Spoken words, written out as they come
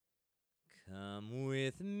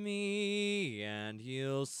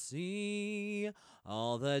you'll see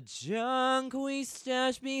all the junk we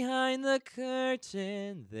stash behind the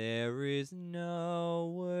curtain. There is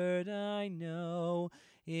no word I know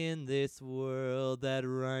in this world that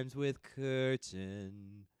rhymes with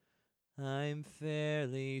curtain. I'm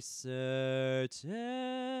fairly certain.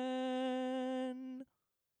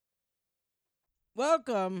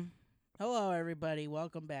 Welcome. Hello, everybody.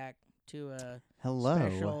 Welcome back to a Hello.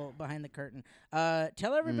 special Behind the Curtain.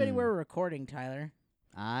 Tell everybody where we're recording, Tyler.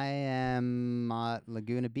 I am at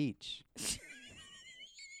Laguna Beach.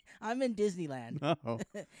 I'm in Disneyland. No,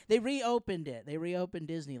 They reopened it. They reopened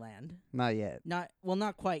Disneyland. not yet. Not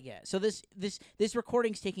quite yet. So this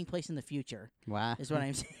recording's taking place in the future. Wow. Is what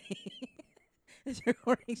I'm saying. This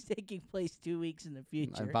recording's taking place 2 weeks in the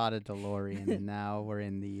future. I bought a DeLorean, and now we're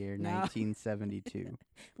in the year Now- 1972.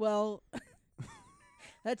 Well,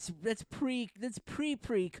 that's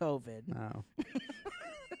pre-COVID. Oh.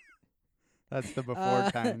 That's the before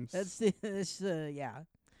times. That's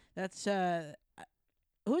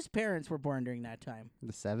whose parents were born during that time?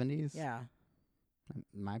 The 70s? Yeah,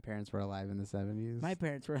 My parents were alive in the 70s. my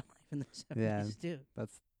parents were alive in the 70s Yeah. too.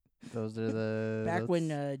 Those are the... Back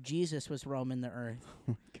when Jesus was roaming the earth. Oh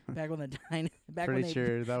my God. Back when back Pretty when they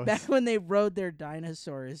sure that was... back when they rode their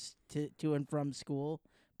dinosaurs to and from school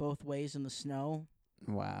both ways in the snow.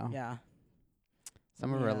 Wow. Yeah.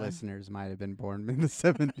 Some of our Yeah. listeners might have been born in the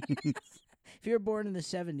 70s. If you were born in the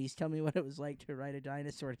 70s, tell me what it was like to ride a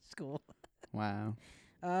dinosaur to school. Wow.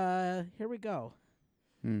 Here we go.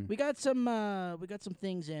 Hmm. We got some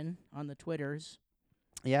things in on the Twitters.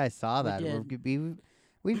 Yeah, I saw We that. did.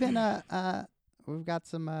 We've been we've got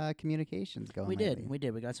some communications going. We did. We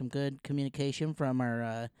got some good communication from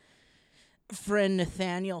our friend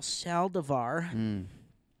Nathaniel Saldivar.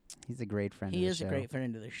 He's a great friend. He of the is a show. great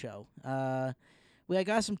friend of the show. We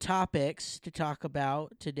got some topics to talk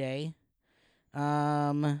about today.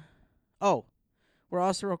 We're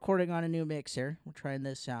also recording on a new mixer. We're trying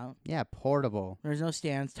this out. Yeah, portable. There's no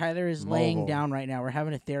stands. Tyler is laying Mobile. down right now. We're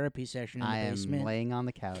having a therapy session in the I basement. am laying on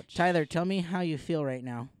the couch. Tyler, tell me how you feel right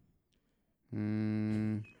now.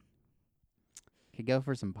 Could go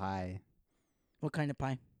for some pie. What kind of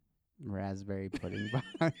pie? Raspberry pudding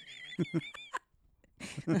pie.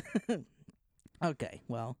 Okay,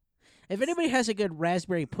 well, if anybody has a good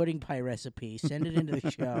raspberry pudding pie recipe, send it into the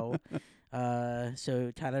show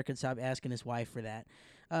so Tyler can stop asking his wife for that.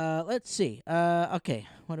 Let's see. Okay,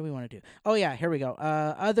 what do we want to do? Oh, yeah, here we go.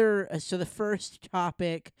 So the first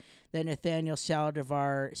topic that Nathaniel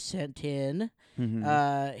Saldivar sent in,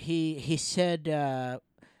 he said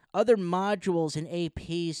other modules and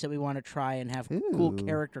APs that we want to try and have cool Ooh.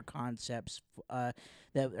 character concepts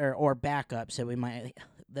that or backups that we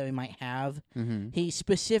might have. He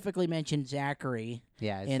specifically mentioned Zachary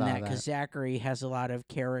Yeah, I in saw that because Zachary has a lot of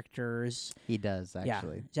characters. he does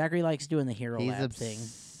actually. Yeah, Zachary likes doing the Hero He's Lab thing.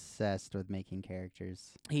 obsessed with making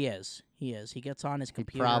characters. He is. He gets on his He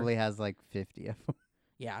computer. probably has like 50 of them.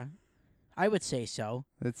 Yeah, I would say so.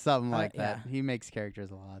 It's something like that. yeah. He makes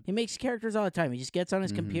characters a lot. He makes characters all the time. He just gets on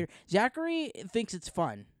his computer. Zachary thinks it's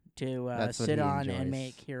fun to That's what sit he on and enjoys.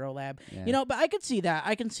 make Hero Lab. Yeah. You know, but I could see that.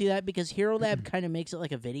 I can see that because Hero Lab kind of makes it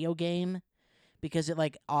like a video game because it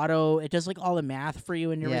it does like all the math for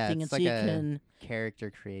you and Yeah, everything, it's and so like you a can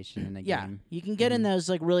character creation in a yeah, game. you can get in those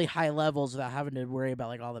like really high levels without having to worry about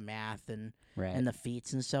like all the math and Right. the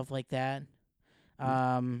feats and stuff like that.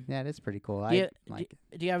 Yeah, it is pretty cool. do you- I like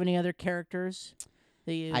it. Do you have any other characters?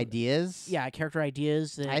 That you, Ideas? yeah, character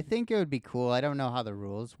ideas. That, I think it would be cool. I don't know how the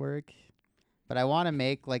rules work, but I want to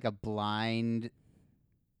make like a blind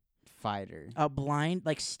fighter. a blind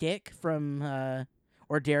like Stick from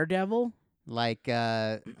or Daredevil. Like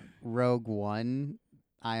Rogue One.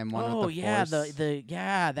 I am one Oh with the yeah, Force.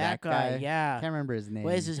 that That guy. guy? Yeah. Can't remember his name.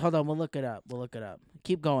 What is his? Hold on, we'll look it up.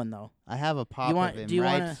 Keep going though. I have a pop want- of him do you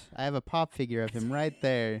right. wanna- I have a pop figure of him right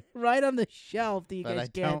there. Right on the shelf that you But guys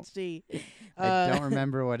I can't don't- see. I don't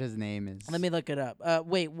remember what his name is. Let me look it up.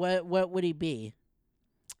 Wait, what would he be?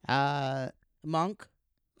 Monk?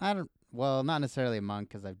 I don't. Well, not necessarily a monk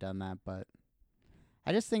because I've done that, but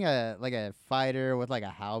I just think like a fighter with like a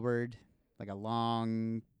halberd, like a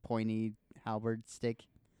long, pointy halberd stick.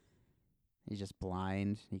 He's just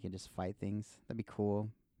blind. He can just fight things. That'd be cool.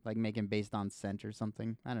 Like make him based on scent or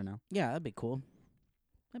something. I don't know. Yeah, that'd be cool.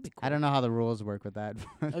 I don't know how the rules work with that.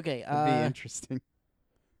 But Okay. it'd be interesting.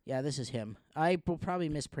 Yeah, this is him. I will probably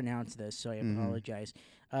mispronounce this, so I apologize.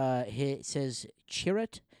 It says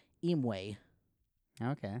Chirrut Imwe.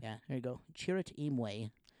 Okay. Yeah, there you go. Chirrut Imwe.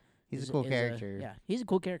 He's is- a cool is character. yeah, he's a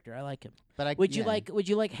cool character. I like him. But Would you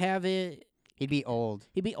like have it He'd be old.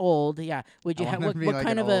 He'd be old. Yeah. Would you I have want him what to be like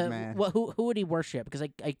kind an of old a man. who would he worship? Because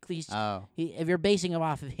at least Oh. if you're basing him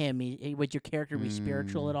off of him, would your character be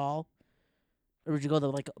spiritual at all, or would you go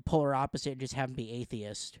the like polar opposite and just have him be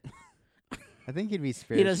atheist? I think he'd be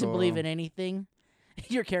spiritual. He doesn't believe in anything.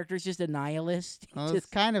 Your character's just a nihilist. Well, Just- it's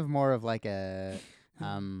kind of more of like a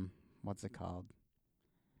what's it called?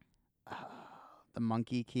 The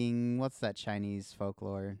Monkey King. What's that Chinese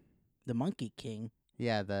folklore? the Monkey King.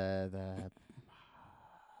 Yeah, the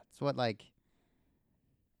it's what like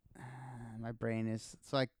my brain is.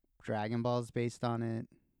 It's like Dragon Ball's based on it.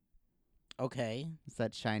 Okay. It's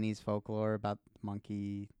that Chinese folklore about the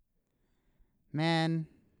monkey. Man,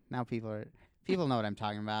 now people know what I'm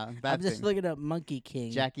talking about. That I'm just thing. looking up Monkey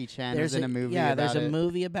King. Jackie Chan There's was in a movie. Yeah, about there's a it.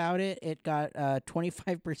 movie about it. It got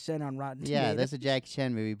 25% on Rotten Tomatoes. Yeah, there's a Jackie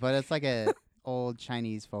Chan movie, but it's like a old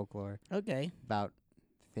Chinese folklore Okay. about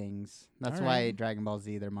things. That's All why right. Dragon Ball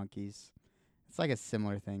Z, they're monkeys. It's like a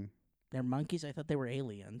similar thing. They're monkeys? I thought they were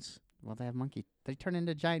aliens. Well, they have monkey. They turn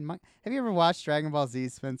into giant monkeys. Have you ever watched Dragon Ball Z,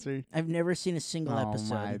 Spencer? I've never seen a single Oh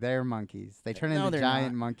episode. my, they're monkeys. They turn No, into they're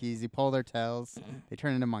giant not. monkeys. You pull their tails. They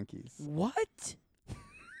turn into monkeys. What?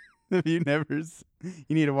 Have you never?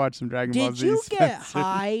 You need to watch some Dragon Ball Did Z. you get Spencer.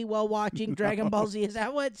 high while watching Dragon Ball Z? Is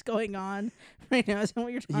that what's going on right now? Is that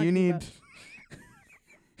what you're talking You need. about?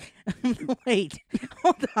 Wait,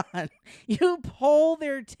 hold on. You pull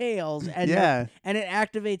their tails and Yeah, and it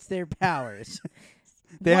activates their powers.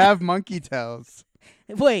 they What? have monkey tails.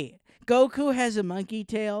 Wait, Goku has a monkey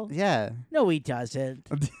tail? Yeah, No, he doesn't.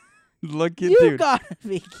 look at You dude. gotta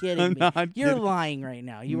be kidding I'm me. not You're kidding. lying right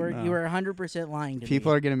now. You No. were 100% lying to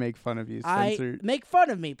People me. are gonna make fun of you, I Spencer. make fun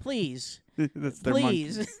of me, please. That's their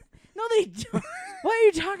Please. monkeys. No, they don't. What are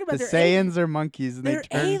you talking about? The They're Saiyans are monkeys, and They're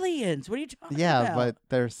they turn. aliens. What are you talking Yeah, about? but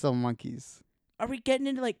they're still monkeys. Are we getting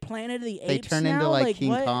into like Planet of the Apes They turn now? into like King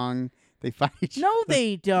what? Kong. They fight each No, other.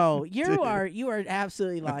 they don't. Dude. You are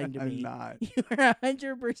absolutely lying to I'm me. not. You are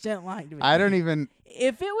 100% lying to me. I don't even.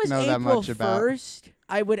 If it was know that April much about- 1st,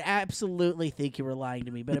 I would absolutely think you were lying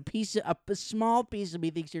to me. But a small piece of me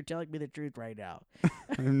thinks you're telling me the truth right now.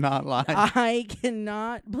 I'm not lying. I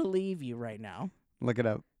cannot believe you right now. Look it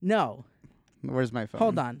up. No, Where's my phone?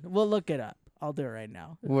 hold on. We'll look it up. I'll do it right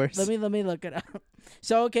now. Where's? Let me look it up.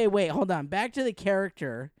 So okay, wait, hold on. Back to the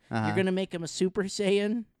character. Uh-huh. You're gonna make him a Super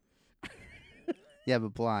Saiyan, Yeah,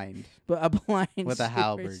 but blind. but a blind With a Super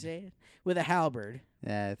halberd. Saiyan with a halberd.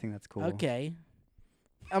 Yeah, I think that's cool. Okay.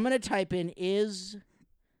 I'm gonna type in is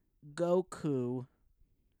Goku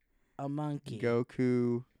a monkey?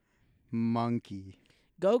 Goku, monkey.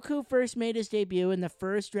 Goku first made his debut in the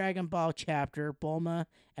first Dragon Ball chapter, Bulma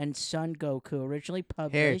and Son Goku, originally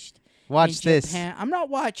published Watch in this. Japan. I'm not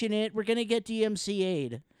watching it. We're gonna get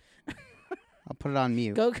DMCA'd. I'll put it on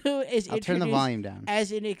mute. Goku is I'll turn the introduced volume down.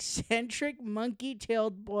 as an eccentric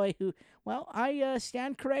monkey-tailed boy who, well, I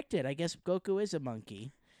stand corrected. I guess Goku is a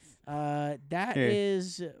monkey. That Here.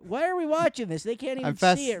 is. Why are we watching this? They can't even I'm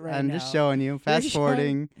fast. see it right I'm now. just showing you. Fast showing-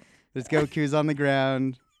 forwarding. There's Goku's on the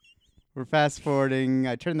ground. We're fast forwarding.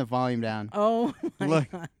 I turned the volume down. Oh my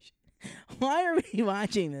Look. gosh! Why are we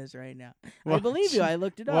watching this right now? I believe you. Watch. I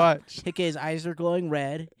looked it up. Watch. Okay, his eyes are glowing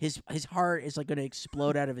red. His heart is like going to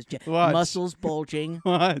explode out of his chest. Watch. Muscles bulging.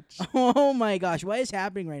 Watch. Oh my gosh! What is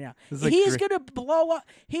happening right now? This is like He's gri- gonna blow up.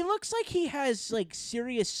 He looks like he has like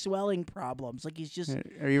serious swelling problems. Like he's just.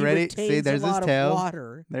 Are you he ready? retains See, there's a lot his tail. Of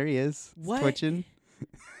water. There he is. It's What? twitching.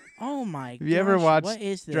 Oh my! Have you ever gosh, watched what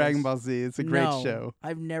is this? Dragon Ball Z? It's a great No, show.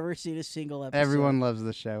 I've never seen a single episode. Everyone loves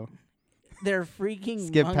the show. They're freaking.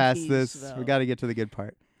 Skip past monkeys, this. Though. We got to get to the good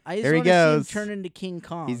part. I just There he wanna see him goes. turn into King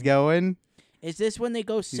Kong. He's going. Is this when they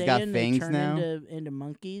go got Saiyan? They fangs turn now? into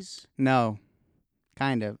monkeys, No,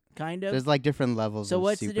 kind of. kind of. There's like different levels. So of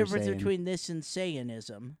what's the Super difference Saiyan. between this and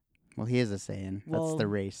Saiyanism? Well, he is a Saiyan. Well, That's the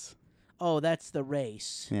race. Oh, that's the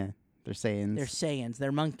race. Yeah, they're Saiyans. They're Saiyans.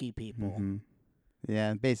 They're monkey people. Mhm.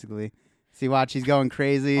 Yeah, basically. See, watch. He's going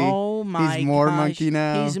crazy. Oh my! more gosh. monkey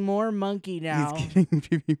now. He's more monkey now. He's getting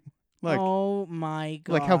people. Look, Oh my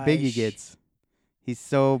god! look how big he gets. He's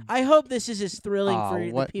so. I hope this is as thrilling Aw, for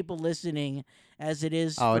what- the people listening as it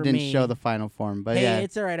is Oh, for it didn't me. show the final form, but Hey, yeah,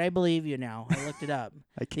 it's all right. I believe you now. I looked it up.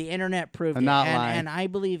 I The internet proved I'm it, not and, lying. and I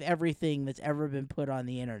believe everything that's ever been put on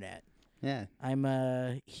the internet. yeah. I'm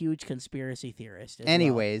a huge conspiracy theorist. As well.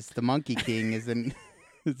 Anyways, the Monkey King is an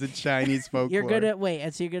is a Chinese folklore. You're gonna wait,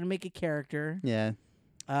 and so you're gonna make a character Yeah,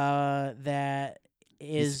 that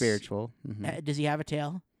he's is spiritual. Mhm. Does he have a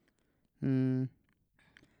tail?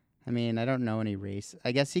 I mean, I don't know any race.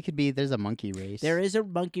 I guess he could be. There's a monkey race. There is a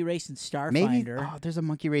monkey race in Starfinder. Maybe. Oh, there's a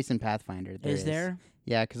monkey race in Pathfinder. is there?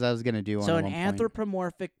 Yeah, because I was gonna do one. So at an one point.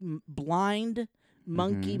 anthropomorphic blind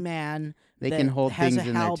monkey man They that can hold has things a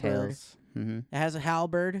in their halberd. tails. Mm-hmm. It has a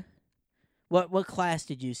halberd. What class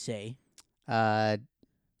did you say? I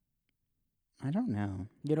don't know.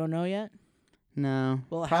 You don't know yet? No.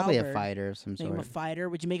 Well, a Probably a halberd. fighter of some Make him a sort. fighter.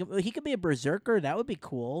 Would you make him? He could be a berserker. That would be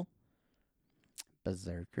cool.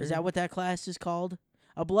 Berserker. Is that what that class is called?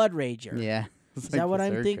 A blood rager. Yeah. Is that what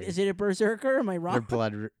I'm thinking? Is it a berserker? Am I wrong?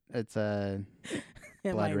 They're it's a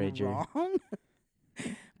Am blood I rager. wrong?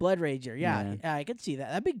 Blood rager. Yeah. Yeah. Yeah, I could see that.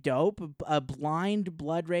 That'd be dope. A blind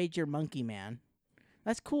blood rager monkey man.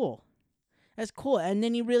 That's cool. That's cool. And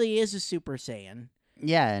then he really is a Super Saiyan.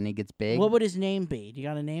 yeah, and he gets big. What would his name be? Do you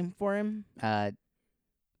got a name for him?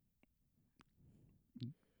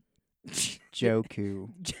 Joku.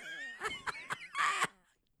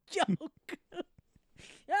 Joke.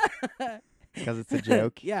 Because it's a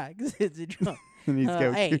joke. Yeah, 'cause it's a joke. And he's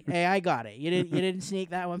Goku. Hey, I got it. You didn't sneak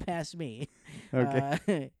that one past me.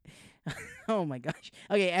 Okay. Oh my gosh.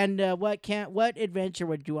 Okay, and what adventure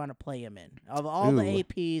would you want to play him in? Of all the Ooh.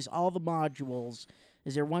 APs, all the modules,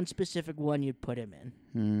 is there one specific one you'd put him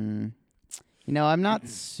in? I'm not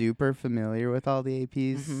super familiar with all the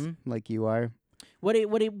APs Mhm. like you are.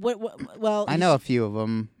 Well, I know a few of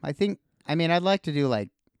them. I'd like to do like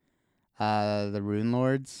the Rune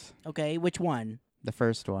Lords, Okay, which one? the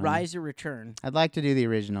first one. Rise or Return? I'd like to do the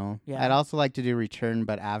original. Yeah. I'd also like to do Return,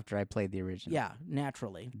 but after I played the original. Yeah,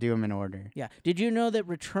 naturally. Do them in order. Yeah. Did you know that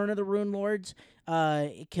Return of the Rune Lords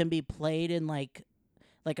it can be played in like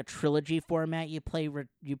a trilogy format? You play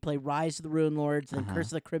Rise of the Rune Lords, then Uh-huh. Curse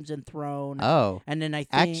of the Crimson Throne, Oh, and then I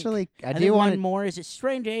think actually, I and do then want one more. Is it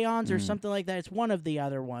Strange Aeons or Mm. something like that? It's one of the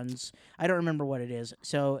other ones. I don't remember what it is.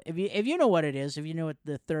 So if you know what it is, if you know what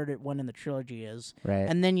the third one in the trilogy is, right.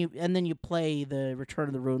 and then you play the Return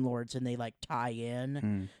of the Rune Lords, and they like tie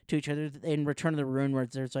in to each other. In Return of the Rune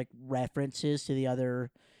Lords, there's like references to the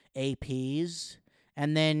other APs,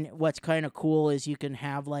 and then what's kind of cool is you can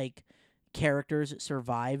have like characters that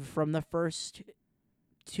survive from the first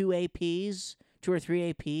two or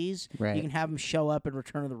three APs. Right. You can have them show up in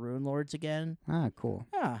Return of the Rune Lords again. Cool.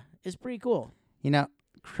 Yeah, it's pretty cool.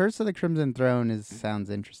 Curse of the Crimson Throne sounds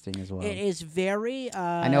interesting as well. It is very.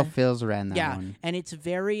 I know Phil's ran that yeah, one. and it's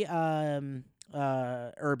very urban.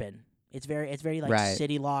 It's very like Right.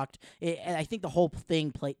 city locked. I think the whole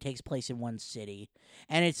thing takes place in one city,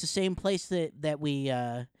 and it's the same place that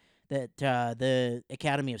the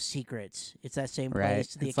Academy of Secrets. It's that same Right.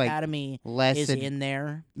 place. The It's like Academy Less is in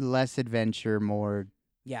there. less adventure, more.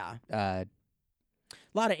 Yeah, I a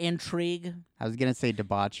lot of intrigue. was gonna say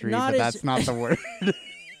debauchery, Not but as- that's not the word.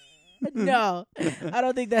 No, I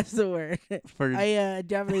don't think that's the word. For I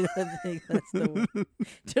definitely don't think that's the word.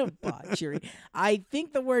 Debauchery. I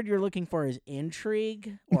think the word you're looking for is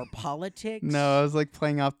intrigue or politics. no, I was like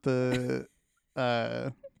playing off the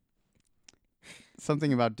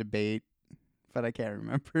something about debate, but I can't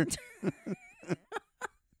remember.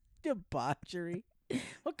 Debauchery.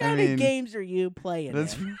 What I kind of mean, games are you playing?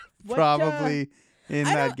 That's in? What, probably in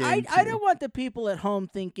I that don't, game. I too. don't want the people at home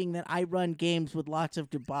thinking that I run games with lots of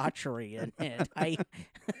debauchery in it. I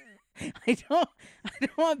don't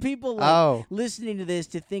want people like, Oh, listening to this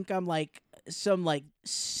to think I'm like some like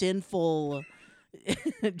sinful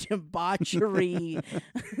debauchery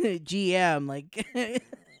GM. Like, that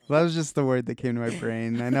was just the word that came to my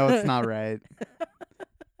brain. I know it's not right.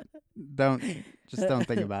 Don't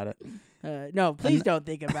think about it. no, please don't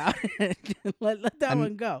think about it. let that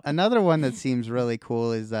one go. Another one that seems really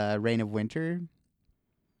cool is Reign of Winter.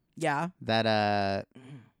 Yeah, That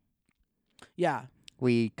yeah.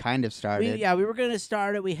 we kind of started. We were gonna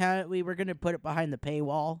start it. We were gonna put it behind the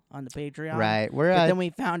paywall on the Patreon. Right. We're But at then we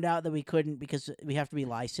found out that we couldn't because we have to be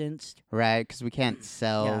licensed right because we can't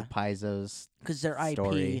sell Yeah. Paizo's because they're IP.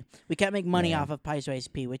 Story. We can't make money Yeah. off of Paizo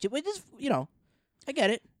SP, which is I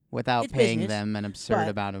get it. without It's paying business, them an absurd but-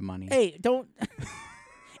 amount of money. Hey, don't.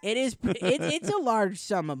 It's a large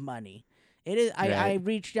sum of money. It is. I Right.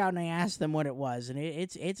 reached out and I asked them what it was, and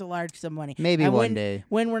it's a large sum of money. Maybe And one day.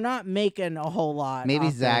 when we're not making a whole lot. Maybe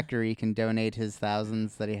off the Zachary can donate his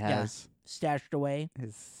thousands that he has. stashed away.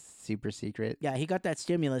 His super secret. Yeah, he got that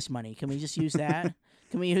stimulus money. Can we just use that?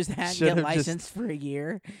 Can we use that and Should've get just licensed for a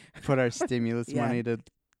year? Put our stimulus Yeah. money to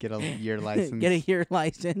get a year license. Get a year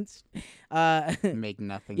license. Make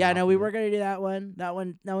nothing. Yeah, off no, we of it. were gonna do that one. That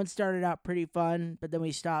one started out pretty fun, but then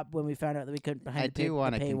we stopped when we found out that we couldn't behind I the do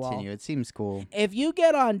want to paywall. continue. It seems cool. If you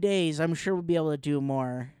get on days, I'm sure we'll be able to do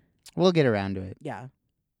more. We'll get around to it. Yeah.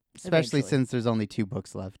 Especially Eventually. since there's only 2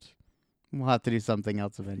 books left. We'll have to do something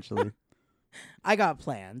else eventually. I got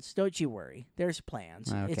plans. Don't you worry. There's plans.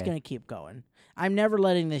 It's Okay. going to keep going. I'm never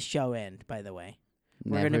letting this show end, by the way.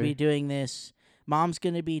 We're going to Never. be doing this Mom's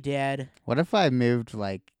gonna be dead. What if I moved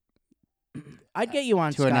like I'd get you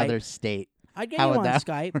on to Skype. another state, I'd get How you would on that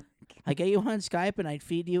Skype. I'd get you on Skype, and I'd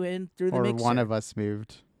feed you in through the or mixer. one of us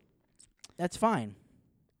moved? That's fine.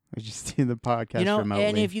 We just do the podcast You know, remotely.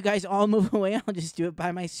 and if you guys all move away, I'll just do it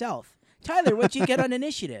by myself. Tyler, what'd you get on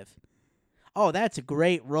initiative? Oh, that's a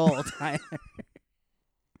great roll, Tyler.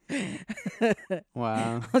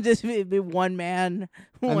 Wow. I'll just be one man,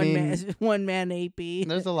 one man AP.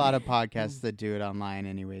 There's a lot of podcasts that do it online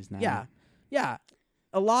anyways now. Yeah.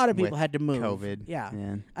 A lot of people With had to move. COVID. Yeah.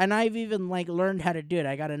 Yeah. And I've even learned how to do it.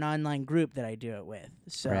 I got an online group that I do it with.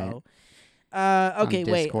 So, Right. okay,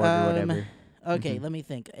 On wait. Discord or whatever. Okay, Mhm. let me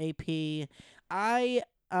think. AP.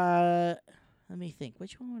 Let me think.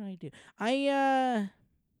 Which one would I do?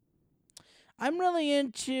 I'm really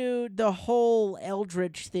into the whole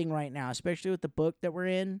Eldritch thing right now, especially with the book that we're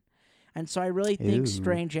in. And so I really think Ooh.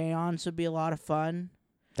 Strange Aeons would be a lot of fun.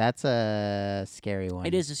 That's a scary one.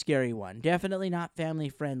 It is a scary one. Definitely not family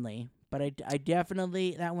friendly, but I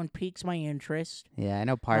definitely, that one piques my interest. Yeah, I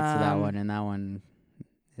know parts of that Um, one, and that one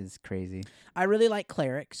is crazy. I really like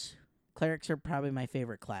clerics. Clerics are probably my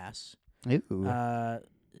favorite class. Ooh.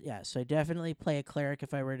 Yeah, so I definitely play a cleric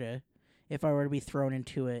if I were to be thrown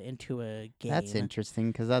into a game. That's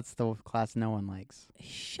interesting because that's the class no one likes.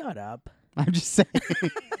 Shut up. I'm just saying.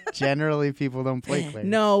 Generally, people don't play clerics.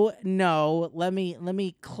 No. Let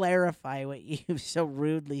me clarify what you so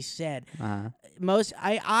rudely said.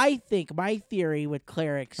 I think my theory with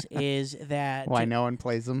clerics is that Why no one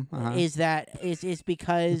plays them? is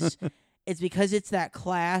because it's that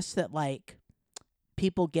class that like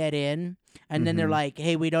people get in and then they're Mhm. like,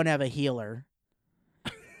 hey, we don't have a healer.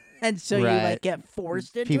 And so you like Right. get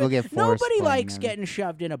forced into People it. get forced Nobody playing likes them. getting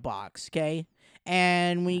shoved in a box, okay?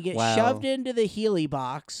 And when you get Well- shoved into the Healy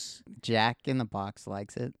box, Jack in the Box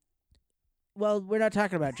likes it. well, we're not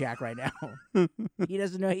talking about Jack right now. He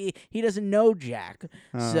doesn't know he doesn't know Jack.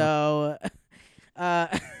 So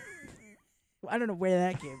I don't know where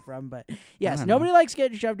that came from, but yes, don't know. nobody likes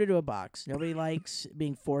getting shoved into a box. Nobody likes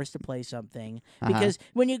being forced to play something because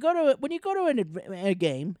when you go to a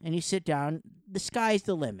game and you sit down, the sky's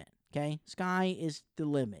the limit. Okay, sky is the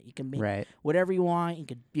limit. You can be Right. whatever you want.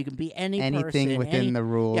 You can be any Anything person, within the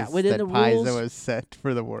rules within that the Paizo rules. has set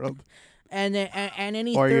for the world. and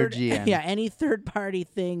any Or your third GM. any third party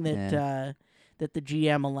thing that that the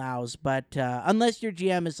GM allows, but unless your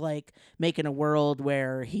GM is like making a world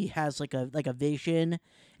where he has like a vision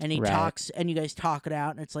and he Right. talks and you guys talk it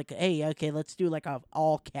out and it's like, hey, okay, let's do like a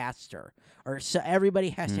all caster, or so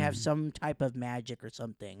everybody has to have some type of magic or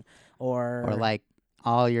something, or Like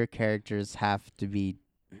all your characters have to be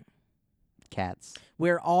cats.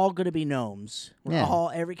 we're all gonna be gnomes. Yeah.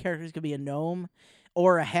 Every character is gonna be a gnome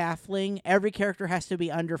or a halfling. Every character has to be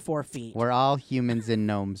under 4 feet. We're all humans in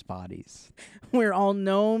gnomes' bodies. We're all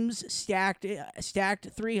gnomes stacked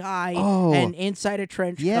 3 high Oh, and inside a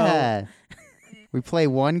trench coat. yeah. We play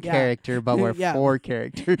one Yeah. character, but we're Yeah. 4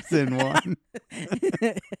 characters in one.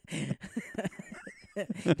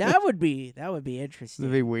 that would be interesting.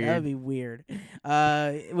 That'd be That weird. would be weird.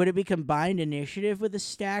 Would it be combined initiative with a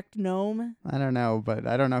stacked gnome? I don't know, but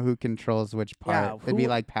I don't know who controls which part. Yeah, It'd be who-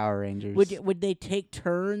 like Power Rangers. Would they take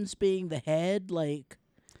turns being the head? Like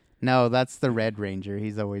No, that's the Red Ranger.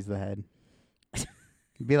 He's always the head.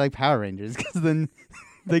 It'd be like Power Rangers because then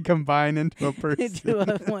they combine into a person.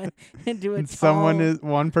 into a And tall,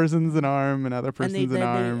 one person's an arm, another and person's an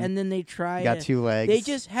arm. and then they try You got to, 2 legs. they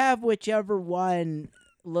just have whichever one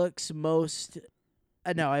looks most.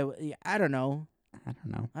 No, I don't know. I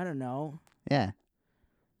don't know. I don't know. Yeah.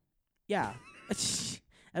 Yeah,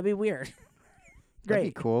 that'd be weird. That'd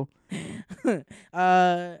be Great. cool.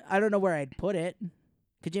 I don't know where I'd put it.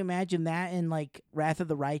 Could you imagine that in like Wrath of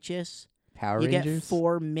the Righteous? Power You Rangers. get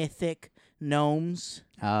 4 mythic gnomes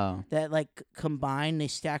Oh. that like combine. They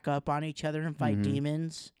stack up on each other and fight Mhm.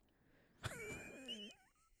 demons.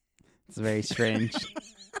 It's very strange.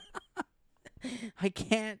 I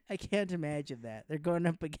can't imagine that. They're going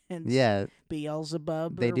up against Yeah.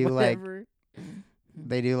 Beelzebub They or do, like, whatever.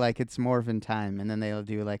 They do like it's Morphin Time, and then they'll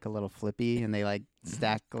do like a little flippy, and they like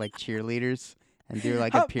stack like cheerleaders and do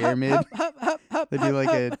like a Hup, hup, pyramid. hup, hup, hup, hup, They do hup, like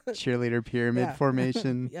a hup. cheerleader pyramid Yeah.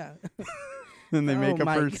 formation, Yeah. and they make Oh a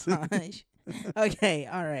my person. gosh. Okay,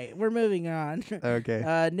 all right. We're moving on.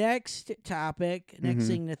 Okay. Next topic. Next Mhm.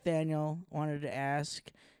 thing Nathaniel wanted to ask.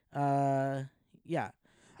 Yeah.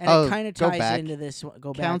 And Oh, it kind of go ties back. into this.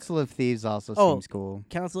 Go back. Council of Thieves also Oh. seems cool.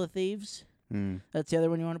 Council of Thieves. Mm. That's the other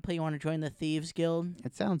one you want to play. You want to join the Thieves Guild?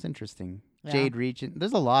 It sounds interesting. Yeah. Jade Region.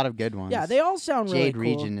 There's a lot of good ones. Yeah, they all sound really Jade cool.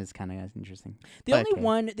 Region is kind of interesting. The only okay.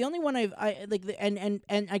 one I like,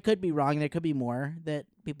 and I could be wrong. There could be more that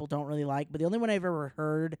people don't really like. But the only one I've ever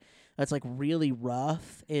heard that's like really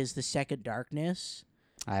rough is The Second Darkness.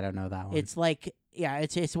 I don't know that one. It's like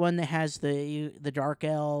it's one that has the dark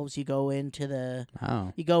elves. You go into the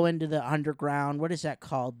underground. What is that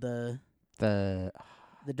called?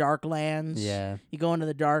 The dark lands. Yeah. You go into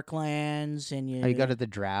the dark lands and you. Oh, you go to the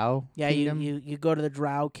Drow. Kingdom? you go to the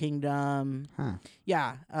Drow Kingdom. Huh.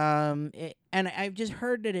 Yeah. And I've just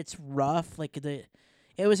heard that it's rough. Like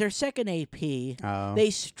it was their second AP. Oh.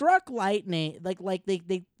 They struck lightning like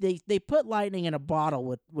they put lightning in a bottle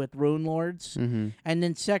with Rune Lords, Mm-hmm. and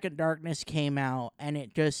then Second Darkness came out, and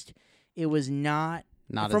it was not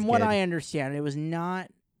Not from what as good. I understand, it was not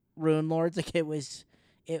Rune Lords. Like it was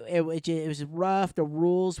rough. The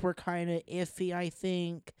rules were kind of iffy, I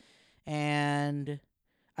think, and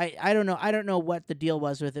I don't know. I don't know what the deal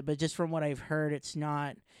was with it, but just from what I've heard, it's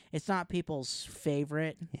not people's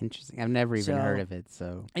favorite. Interesting. I've never even So- heard of it,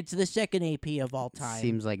 so It's the second AP of all time.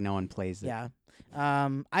 seems like no one plays it. Yeah.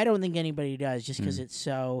 I don't think anybody does just because it's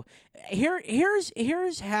so.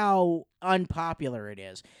 Here's how unpopular it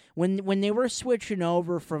is. When they were switching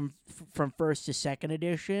over from first to second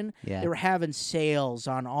edition, Yeah. they were having sales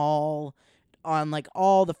on all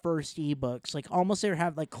the first ebooks. Like almost they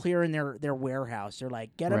were clearing their warehouse. They're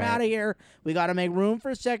like, get them Right. out of here. We got to make room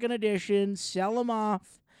for second edition. Sell them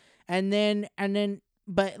off, and then.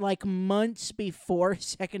 But like months before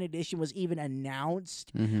second edition was even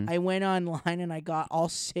announced, Mm-hmm. I went online and I got all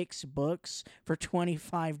 6 books for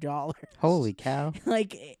 $25. Holy cow.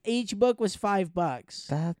 Like each book was $5.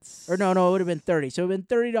 That's Or no, it would have been 30. So it would have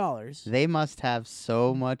been $30. They must have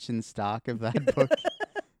so much in stock of that book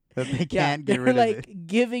that they Yeah, can't get they're rid like of it.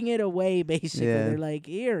 giving it away basically. Yeah. They're like,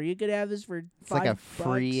 here, you could have this for It's like a $5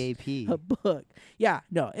 free a AP. book. Yeah,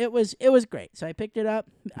 no, it was great. So I picked it up.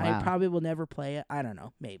 I Wow. probably will never play it. I don't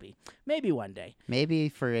know, maybe one day. Maybe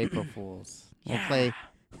for April Fools. We'll Yeah. play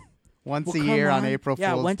once Well, a come year on on. April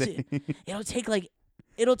Yeah, Fool's once Day.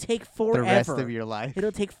 It'll take forever. The rest of your life.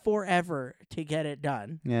 It'll take forever to get it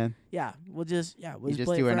done. Yeah. Yeah, we'll just You play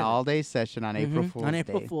just it do an forever. all-day session on April Mhm, Fool's on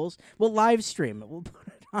April Day. Fools. We'll live stream it. We'll put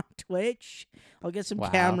it on Twitch. I'll get some Wow.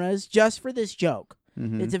 cameras just for this joke.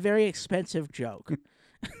 Mhm. It's a very expensive joke.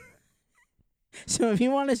 So if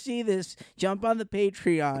you want to see this, jump on the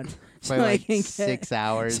Patreon so Play I like can get 6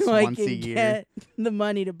 hours so I once can a year. get the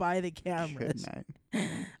money to buy the Good cameras. night.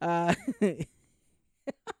 Uh,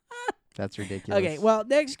 That's ridiculous. okay, well,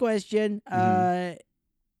 next question. Mhm.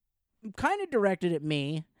 Kind of directed at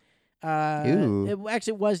me. Ooh. It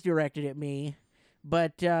actually was directed at me,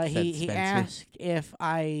 but he Spencer. asked if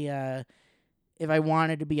I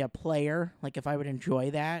wanted to be a player, like if I would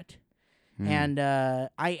enjoy that. Hmm. And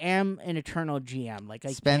I am an eternal GM. Like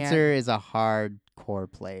I Spencer is a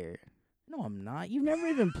hardcore player. No, I'm not. You've never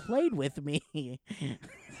even played with me.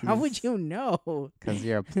 How would you know? Because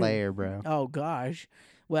you're a player, bro. Oh gosh.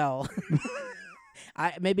 Well,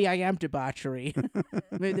 maybe I am debauchery.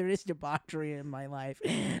 Maybe there is debauchery in my life.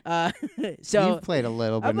 So You've played a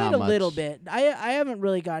little bit, I played not a much. little bit. I haven't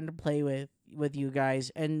really gotten to play with you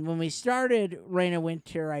guys. And when we started Reign of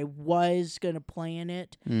Winter, I was gonna play in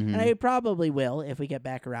it, Mhm. and I probably will if we get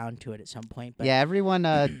back around to it at some point. But Yeah, everyone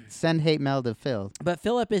send hate mail to Phil. but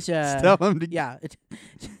Philip is Tell him to. yeah.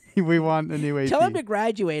 We want a new AP. Tell him to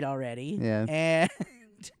graduate already. Yeah.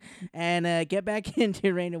 And get back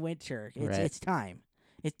into Reign of Winter. Right. It's time.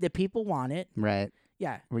 The people want it. Right.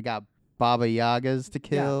 Yeah. We got Baba Yagas to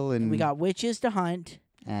kill, and We got witches to hunt.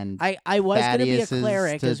 and I was going to be a Thaddeus's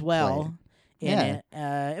cleric to as well in Yeah.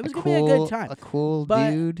 it. It was a going to be a cool- good time. A cool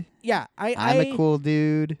But dude. Yeah, I'm I a cool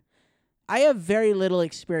dude. I have very little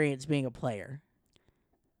experience being a player.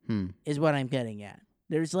 Hmm. Is what I'm getting at.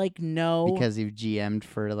 There's like no Because you've GM'd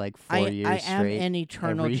for like 4 years I am straight. an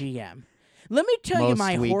eternal every- GM. Let me tell you most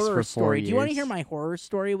my weeks horror for 4 story. Do you want to years. hear my horror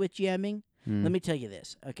story with GMing? Hmm. Let me tell you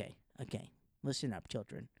this. Okay. Listen up,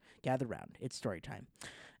 children. Gather round. It's story time.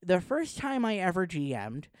 The first time I ever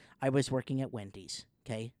GM'd, I was working at Wendy's.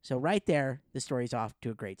 Okay. So right there, the story's off to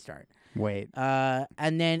a great start. Wait.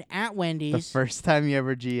 And then at Wendy's. The first time you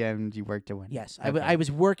ever GM'd, you worked at Wendy's. Yes. Okay. I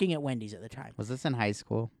was working at Wendy's at the time. Was this in high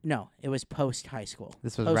school? No, it was post high school.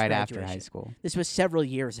 This was right after high Post-graduation. school. This was several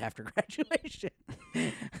years after graduation.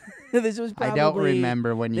 This was probably. I don't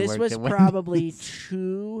remember when you This worked was at Wendy's. probably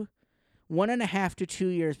 1.5 to 2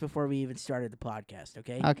 years before we even started the podcast.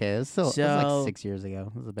 Okay. Okay, it was it was So- like 6 years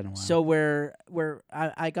ago. It was been a while. So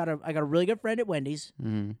I got a really good friend at Wendy's,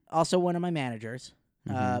 Mhm. also one of my managers,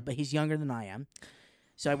 Mhm. but he's younger than I am.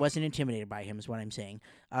 So I wasn't intimidated by him, is what I'm saying.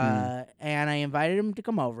 And I invited him to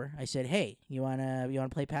come over. I said, "Hey, you wanna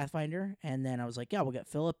play Pathfinder?" And then I was like, "Yeah, we'll get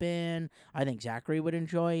Philip in. I think Zachary would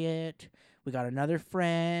enjoy it. We got another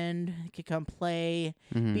friend that could come play."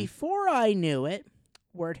 Mhm. Before I knew it,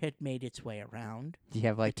 word had made its way around You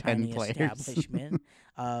have like the 10 tiny players. establishment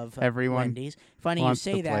of Everyone Wendy's. Funny you wants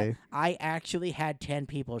say to that. play. I actually had 10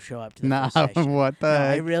 people show up to the Nah, first session. what the No,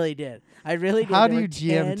 I heck? really did. I really did. How There do were you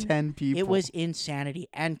GM 10. 10 people? It was insanity.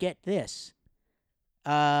 And get this.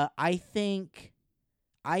 I think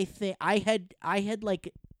I had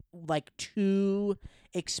like 2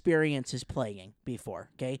 experiences playing before,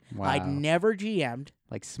 okay? I'd Wow. never GM'd.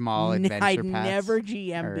 like small adventure I'd paths never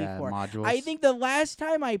GM'd or, before. modules. I think the last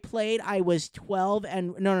time I played, I was 12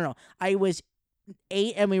 and no. I was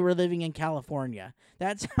 8 and we were living in California.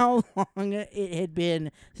 That's how long it had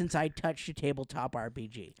been since I touched a tabletop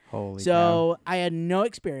RPG. Holy cow. So I had no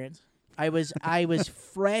experience. I was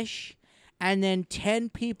fresh, and then 10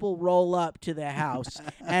 people roll up to the house,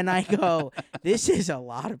 and I go, "This is a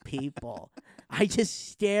lot of people." I just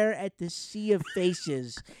stare at the sea of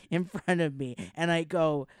faces in front of me, and I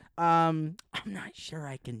go, "I'm not sure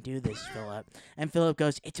I can do this, Philip." And Philip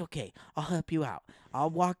goes, "It's okay. I'll help you out. I'll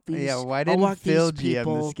walk these. Yeah, why I'll didn't walk Phil these GM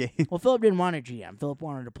people." this game? Well, Philip didn't want to GM. Philip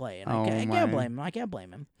wanted to play, and Oh I can't my. blame him. I can't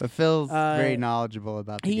blame him. But Phil's very Uh, knowledgeable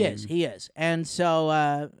about the He game. is. And so,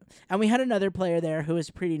 and we had another player there who was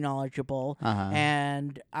pretty knowledgeable, Uh-huh.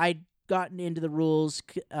 and I'd gotten into the rules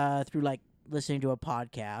through like listening to a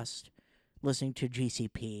podcast, listening to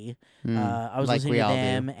GCP. I was Like listening we to all do.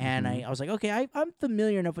 them, and Mhm. I was like, okay, I'm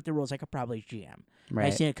familiar enough with the rules. I could probably GM. I Right.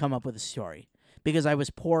 just need to come up with a story because I was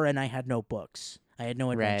poor and I had no books. I had no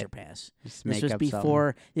adventure Right. pass. Just This make was up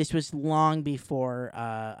before. This was long before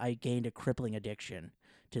I gained a crippling addiction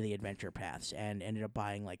to the adventure paths and ended up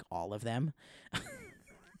buying like all of them.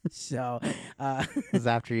 So, something. It was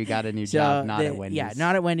after you got a new so job, not the- at Wendy's. Yeah,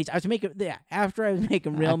 not at Wendy's. I was making after I was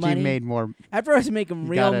making real after money. you made more, After I was making you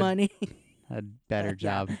real got a- money. a better Yeah.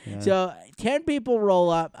 job. Yeah. So 10 people roll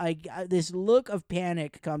up. This look of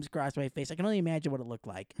panic comes across my face. I can only imagine what it looked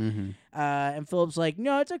like. Mhm. And Philip's like,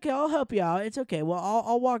 "No, it's okay. I'll help you out. It's okay. Well,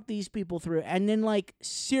 I'll walk these people through." And then like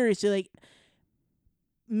seriously, like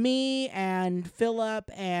me and Philip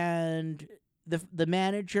and the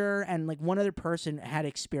manager and like one other person had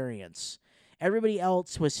experience. Everybody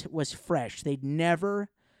else was fresh. They'd never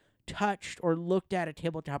touched or looked at a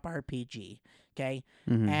tabletop RPG. Okay,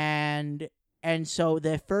 Mhm. and so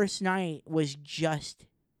the first night was just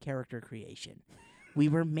character creation. We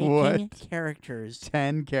were making What? characters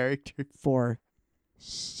 10 characters. for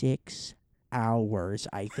 6 hours,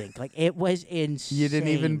 I think. Like it was insane. You didn't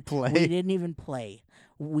even play. We didn't even play.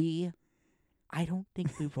 I don't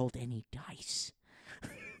think we rolled any dice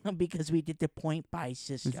because we did the point buy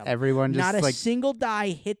system. Everyone just Not a like single die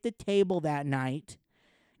hit the table that night.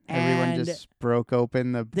 everyone And just broke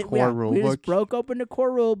open the core yeah, rule we book. just broke open the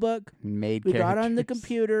core rule book. and made We got on the characters.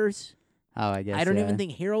 computers. Oh, I guess. I don't yeah. even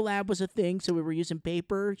think Hero Lab was a thing, so we were using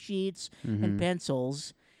paper sheets and Mhm.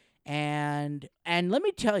 pencils. And let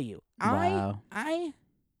me tell you, Wow.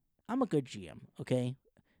 I'm a good GM, okay?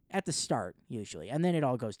 At the start, usually. And then it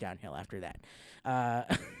all goes downhill after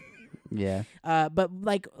that. Yeah. But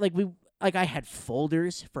I had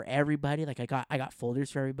folders for everybody. Like I got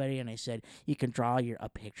folders for everybody, and I said you can draw a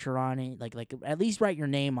picture on it. Like at least write your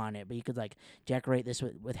name on it, but you could like decorate this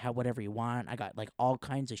with whatever you want. I got like all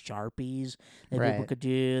kinds of Sharpies that people Right. could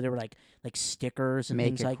do. There were like stickers and Make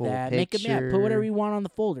things a like cool that. Make them, put whatever picture, you want on the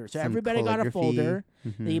folder. So some everybody got a calligraphy. folder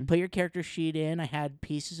that you Mhm. put your character sheet in. I had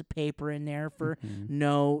pieces of paper in there for Mhm.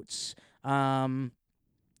 notes.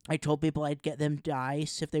 I told people I'd get them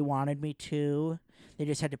dice if they wanted me to. They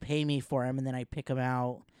just had to pay me for them, and then I'd pick them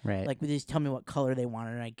out. Right. Like, they just tell me what color they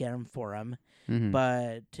wanted, and I'd get them for them. Mhm.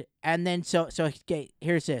 But, and then, so okay,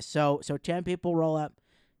 here's this. So 10 people roll up.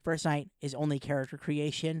 First night is only character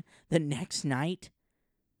creation. The next night,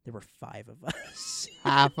 there were 5 of us.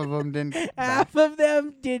 half of them didn't. come back. Half of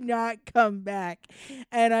them did not come back.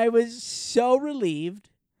 And I was so relieved.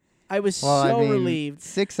 I was Well, so I mean, relieved.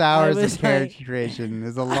 6 hours was of like- character creation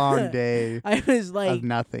is a long day I was like, of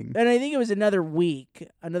nothing. and I think it was another week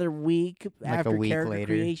Like a after week character later.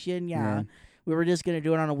 creation. Yeah. Yeah. We were just going to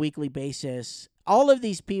do it on a weekly basis. All of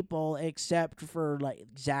these people, except for like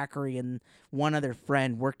Zachary and one other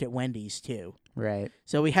friend, worked at Wendy's too. Right.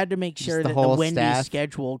 So we had to make Just sure the that the whole Wendy's staff.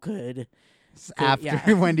 schedule could After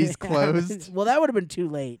yeah. Wendy's closed. Well, that would have been too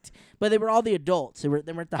late. But they were all the adults. They weren't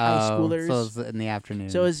the high schoolers. So it was in the afternoon.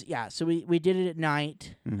 So it was, yeah. So we did it at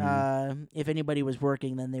night. Mhm. If anybody was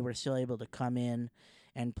working, then they were still able to come in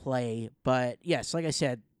and play. But yes, like I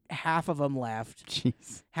said, half of them left.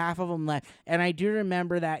 Jeez. Half of them left. And I do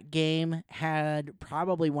remember that game had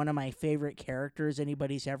probably one of my favorite characters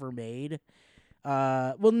anybody's ever made.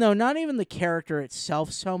 Well, no, not even the character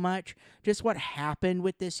itself so much. Just what happened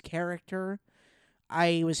with this character.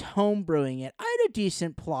 I was homebrewing it. I had a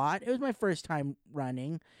decent plot. It was my first time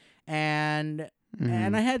running. And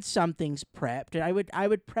I had some things prepped. I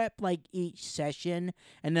would prep like each session,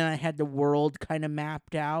 and then I had the world kind of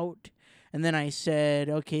mapped out. And then I said,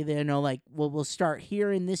 okay, then we'll start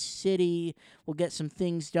here in this city. We'll get some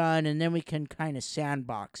things done, and then we can kind of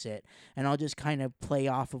sandbox it. And I'll just kind of play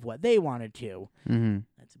off of what they wanted to. Mm-hmm.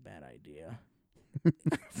 That's a bad idea.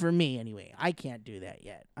 For me, anyway. I can't do that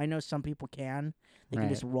yet. I know some people can. They can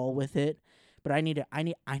just roll with it. But I need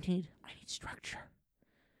structure.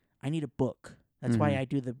 I need a book. That's why I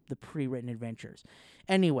do the pre-written adventures.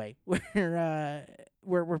 Anyway,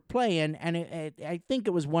 we're playing, and I think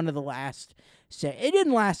it was one of the last. It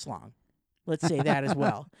didn't last long. Let's say that as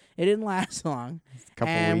well. It didn't last long.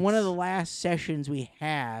 And one of the last sessions we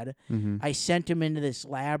had, I sent him into this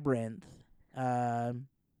labyrinth. I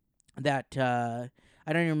don't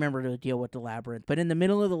even remember to deal with the labyrinth, but in the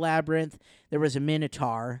middle of the labyrinth there was a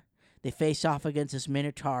minotaur. They face off against this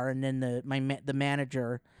minotaur, and then the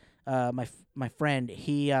manager. My friend,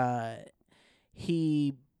 he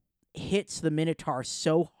hits the minotaur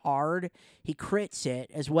so hard he crits it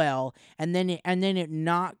as well, and then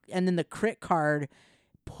the crit card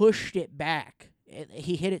pushed it back.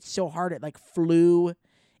 He hit it so hard it flew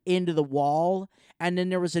into the wall, and then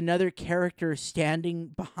there was another character standing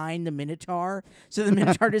behind the minotaur, so the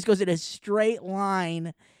minotaur just goes in a straight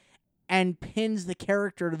line and pins the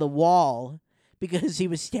character to the wall because he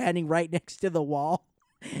was standing right next to the wall.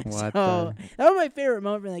 That was my favorite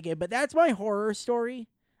moment in that game. But that's my horror story.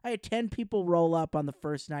 I had 10 people roll up on the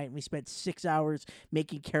first night, and we spent 6 hours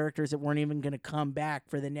making characters that weren't even going to come back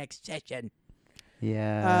for the next session.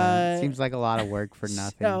 Yeah, seems like a lot of work for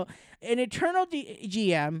nothing. So, an Eternal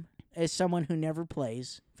GM is someone who never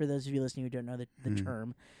plays, for those of you listening who don't know the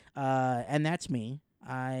term. And that's me.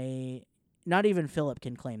 Not even Philip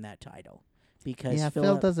can claim that title. Because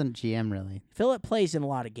Phil doesn't GM really. Philip plays in a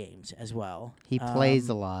lot of games as well. He plays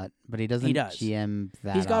a lot, but he doesn't GM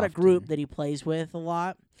that He's got often. a group that he plays with a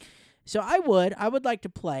lot. So I would like to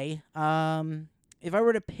play. If I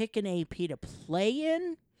were to pick an AP to play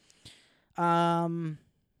in,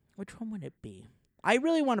 which one would it be? I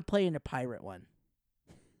really want to play in the pirate one.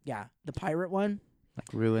 Yeah, the pirate one.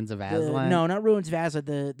 Like Ruins of Aslan? No, not Ruins of Aslan.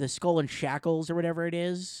 The Skull and Shackles or whatever it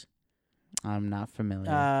is. I'm not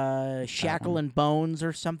familiar. Shackle and Bones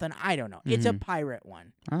or something. I don't know. It's a pirate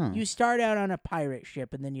one. Oh. You start out on a pirate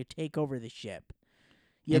ship, and then you take over the ship.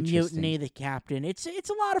 You mutiny the captain. It's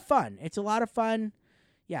a lot of fun. It's a lot of fun.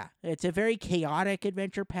 Yeah, it's a very chaotic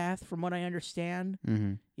adventure path, from what I understand.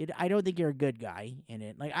 Mm-hmm. I don't think you're a good guy in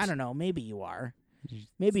it. I don't know. Maybe you are.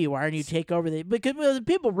 Maybe you are, and you take over because the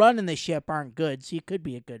people running the ship aren't good, so you could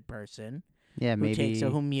be a good person. Yeah, maybe.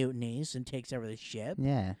 Who mutinies and takes over the ship.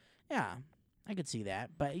 Yeah. Yeah, I could see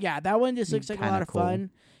that. But yeah, that one just looks like a lot of fun.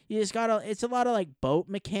 You just it's a lot of boat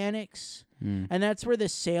mechanics. And that's where the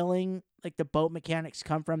sailing, the boat mechanics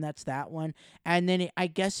come from. That's that one. And then I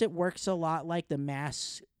guess it works a lot like the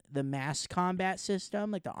mass combat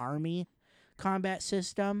system, like the army combat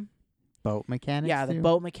system. Boat mechanics? Yeah, the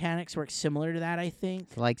boat mechanics work similar to that, I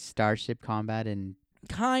think. Like Starship Combat and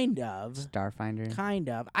kind of Starfinder? Kind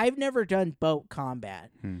of. I've never done boat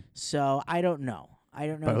combat, so I don't know. I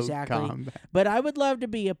don't know boat exactly. Combat. But I would love to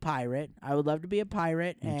be a pirate. I would love to be a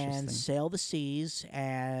pirate and sail the seas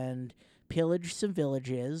and pillage some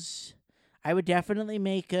villages. I would definitely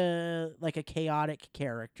make a chaotic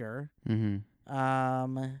character. Mm-hmm.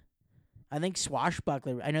 I think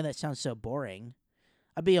swashbuckler. I know that sounds so boring.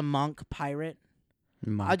 I'd be a monk pirate.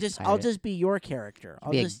 I'll just be your character.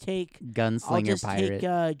 I'll just take gunslinger pirate.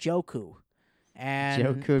 Take Joku. And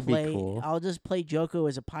Joku would be cool. I'll just play Joku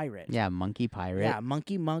as a pirate. Yeah, monkey pirate. Yeah,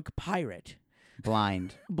 monkey monk pirate.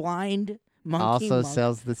 Blind. Blind monkey also monk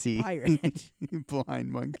sails the sea. Pirate.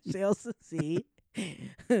 Blind monkey. Sails the sea.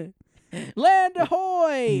 Land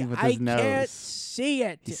ahoy! With I his nose. can't see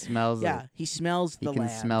it. He smells it. He smells the He can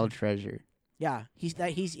land. smell treasure. Yeah, he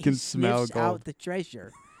can smell sniffs gold. out the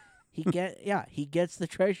treasure. He gets the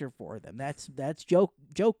treasure for them. That's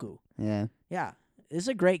Joku. Yeah. Yeah. This is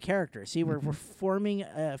a great character. See, we're forming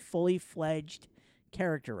a fully fledged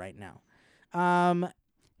character right now.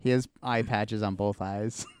 He has eye patches on both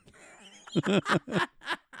eyes.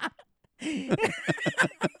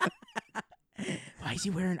 Why is he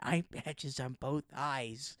wearing eye patches on both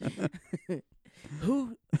eyes?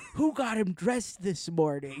 Who got him dressed this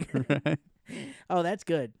morning? Right. Oh, that's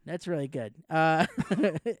good. That's really good.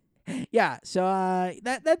 Yeah. So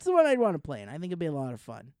that's the one I'd want to play, and I think it'd be a lot of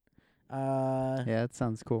fun. Yeah, that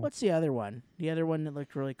sounds cool. What's the other one? The other one that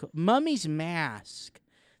looked really cool. Mummy's Mask.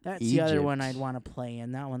 That's the other one I'd Egypt. want to play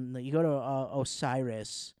in. That one, you go to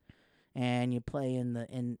Osiris, and you play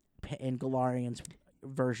in Galarian's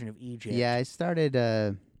version of Egypt. Yeah, I started.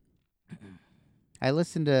 I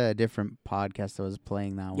listened to a different podcast that was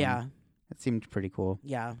playing that one. Yeah. It seemed pretty cool.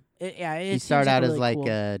 Yeah. You start out as like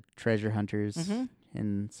cool. treasure hunters Mhm.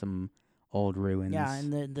 in some old ruins. Yeah,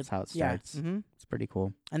 and That's how it yeah. starts. hmm It's pretty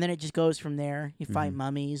cool. And then it just goes from there. You fight Mhm.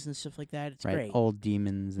 mummies and stuff like that. It's Right, great. old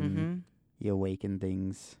demons and hmm you awaken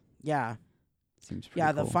things. Yeah. Seems pretty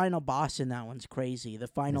Yeah, cool. the final boss in that one's crazy. The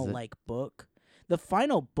final it? like book. The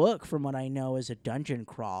final book, from what I know, is a dungeon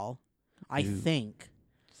crawl. I Ooh. think.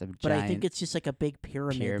 It's a But I giant think it's just like a big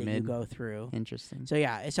pyramid that you pyramid. go through. interesting. So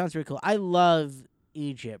yeah, it sounds really cool. I love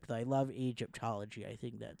Egypt. I love Egyptology. I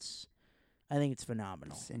think it's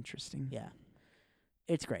phenomenal. It's interesting. Yeah.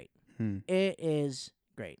 It's great. Hmm. It is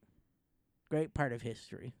great. Great part of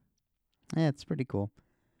history. Yeah, it's pretty cool.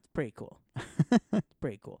 It's pretty cool.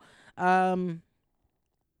 Pretty cool.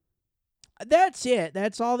 That's it.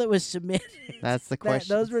 That's all that was submitted. That's the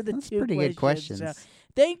question. Those were the That's two pretty good questions. So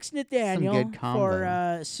thanks, Nathaniel, good for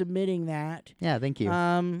combo. submitting that. Yeah, thank you.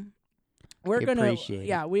 We're We gonna appreciate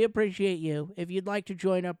it. we appreciate you. If you'd like to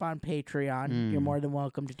join up on Patreon, you're Mm. more than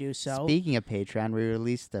welcome to do so. Speaking of Patreon, we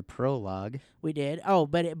released a prologue. We did. Oh,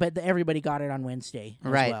 but everybody got it on Wednesday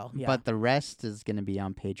as Right, well. Yeah. but the rest is going to be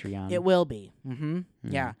on Patreon. it will be. Mhm.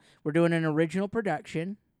 Yeah, we're doing an original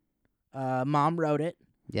production. Mom wrote it.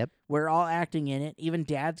 Yep. We're all acting in it. Even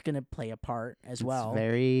Dad's gonna play a part as It's well.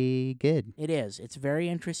 very good. It is. It's a very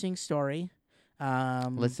interesting story.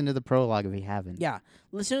 Listen to the prologue if you haven't. Yeah,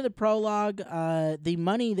 listen to the prologue. The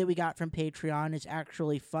money that we got from Patreon is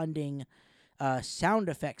actually funding sound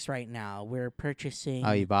effects right now. We're purchasing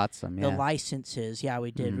Oh, you bought some, the yeah. licenses. Yeah,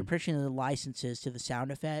 we did. We're Mhm. purchasing the licenses to the sound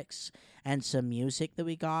effects and some music that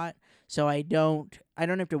we got. So I don't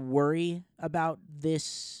have to worry about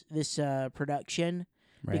this production.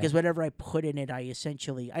 Right. Because whatever I put in it, I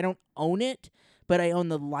don't own it, but I own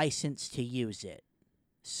the license to use it.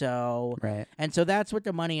 So Right. and so that's what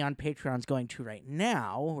the money on Patreon's going to right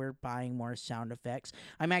now. We're buying more sound effects.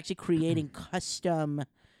 I'm actually creating custom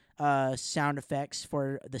sound effects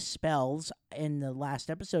for the spells in the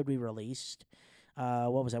last episode we released.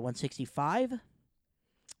 What was that? 165?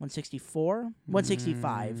 164?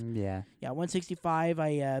 165. Yeah. Yeah, 165.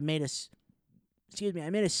 I made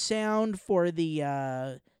a sound for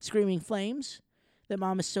the Screaming Flames that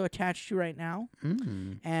Mom is so attached to right now.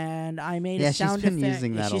 Mm. And I made Yeah, a she's sound been effect.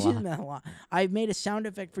 using that a she's lot. using that a lot. I've made a sound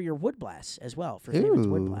effect for your wood blast as well, for Favorite's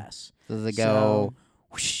wood Ooh. blast. Does it So- go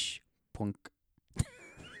whoosh, plunk?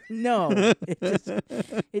 No,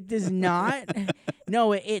 it does not.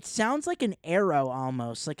 No, it sounds like an arrow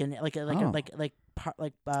almost, like Oh.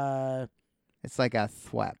 It's like a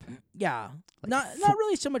thwap. yeah. Like Not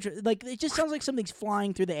really so much like it just sounds like something's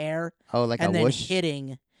flying through the air Oh, like and a then whoosh.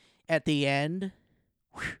 hitting at the end.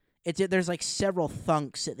 There's like several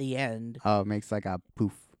thunks at the end. Oh, it makes like a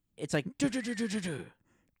poof. It's like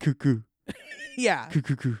Cuckoo. yeah,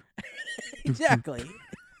 Cuckoo. exactly.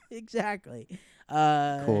 Exactly.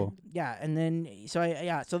 Cool. Yeah, and then so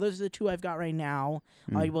those are the two I've got right now.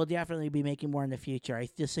 I will definitely be making more in the future. I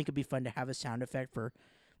just think it'd be fun to have a sound effect for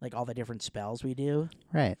like all the different spells we do.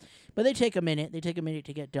 Right. But they take a minute. They take a minute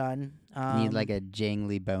to get done. Need like a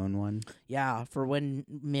jangly bone one. yeah, for when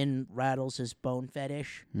Min rattles his bone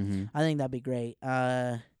fetish. Mm-hmm. I think that'd be great.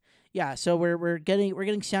 Yeah, so we're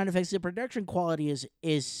getting sound effects. The production quality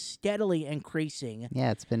is steadily increasing.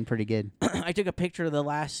 Yeah, it's been pretty good. I took a picture of the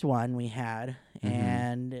last one we had, Mhm.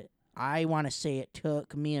 and I want to say it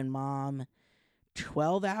took me and Mom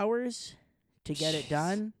 12 hours to get it Jeez.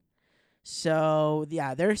 done. So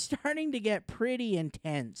yeah, they're starting to get pretty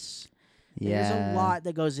intense. Yeah. There's a lot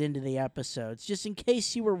that goes into the episodes. Just in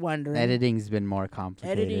case you were wondering, Editing's been more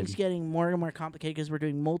complicated. editing's getting more and more complicated because we're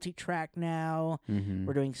doing multi-track now. Mm-hmm.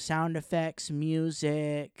 We're doing sound effects,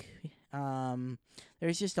 music.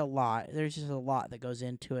 There's just a lot. There's just a lot that goes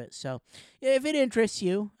into it. So, if it interests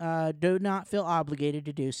you, do not feel obligated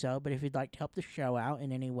to do so. But if you'd like to help the show out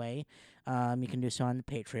in any way, you can do so on the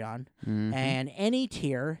Patreon. Mm-hmm. And any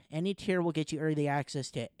tier will get you early access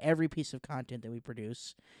to every piece of content that we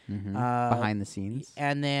produce. Mm-hmm. Uh, Behind the scenes.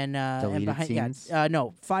 And then and Deleted behind, scenes?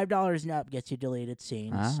 no, $5 and up gets you deleted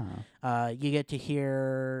scenes. Ah. You get to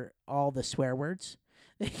hear all the swear words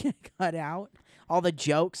that get cut out, all the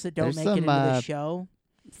jokes that don't There's make it some, into the show.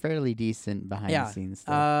 Fairly decent behind Yeah. the scenes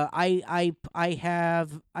stuff. I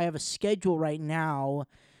have a schedule right now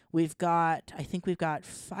I think we've got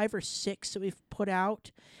 5 or 6 that we've put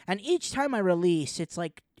out, and each time I release, it's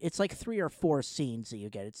like 3 or 4 scenes that you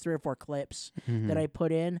get. It's 3 or 4 clips that I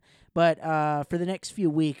put in. But for the next few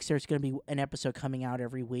weeks, there's going to be an episode coming out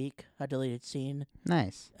every week, a deleted scene.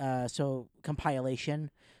 Nice. So compilation.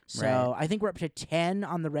 So Right. I think we're up to 10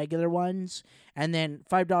 on the regular ones, and then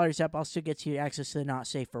 $5 up also gets you access to the not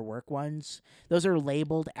safe for work ones. Those are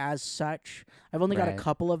labeled as such. I've only got a Right.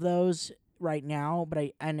 couple of those right now,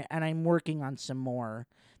 but I'm working on some more.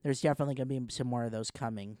 There's definitely gonna be some more of those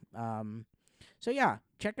coming. So yeah,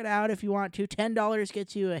 check it out if you want to. $10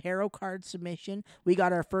 gets you a Hero card submission. We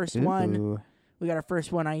got our first one. Ooh. We got our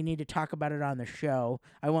first one. I need to talk about it on the show.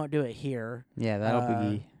 I won't do it here. Yeah, that'll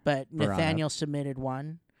be. But brought up. Nathaniel submitted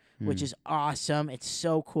one, which Hmm. is awesome. It's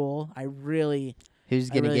so cool. I really, Who's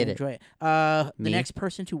I gonna really get it? enjoy it. The Me? next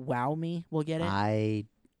person to wow me will get it. I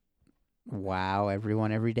wow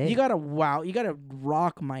everyone every day. You gotta wow. You gotta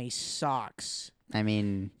rock my socks. I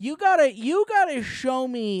mean, You gotta show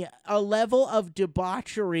me a level of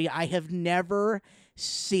debauchery I have never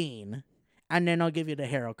seen, and then I'll give you the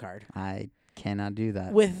hero card. I cannot do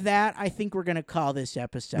that. With that, I think we're gonna call this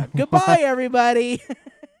episode. Goodbye, everybody.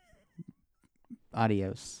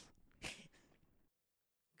 Adios.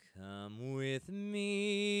 Come with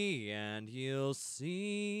me and you'll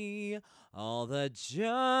see all the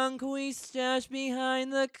junk we stash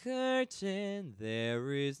behind the curtain.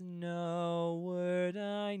 There is no word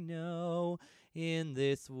I know in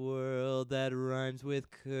this world that rhymes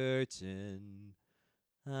with curtain.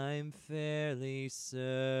 I'm fairly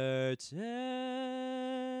certain.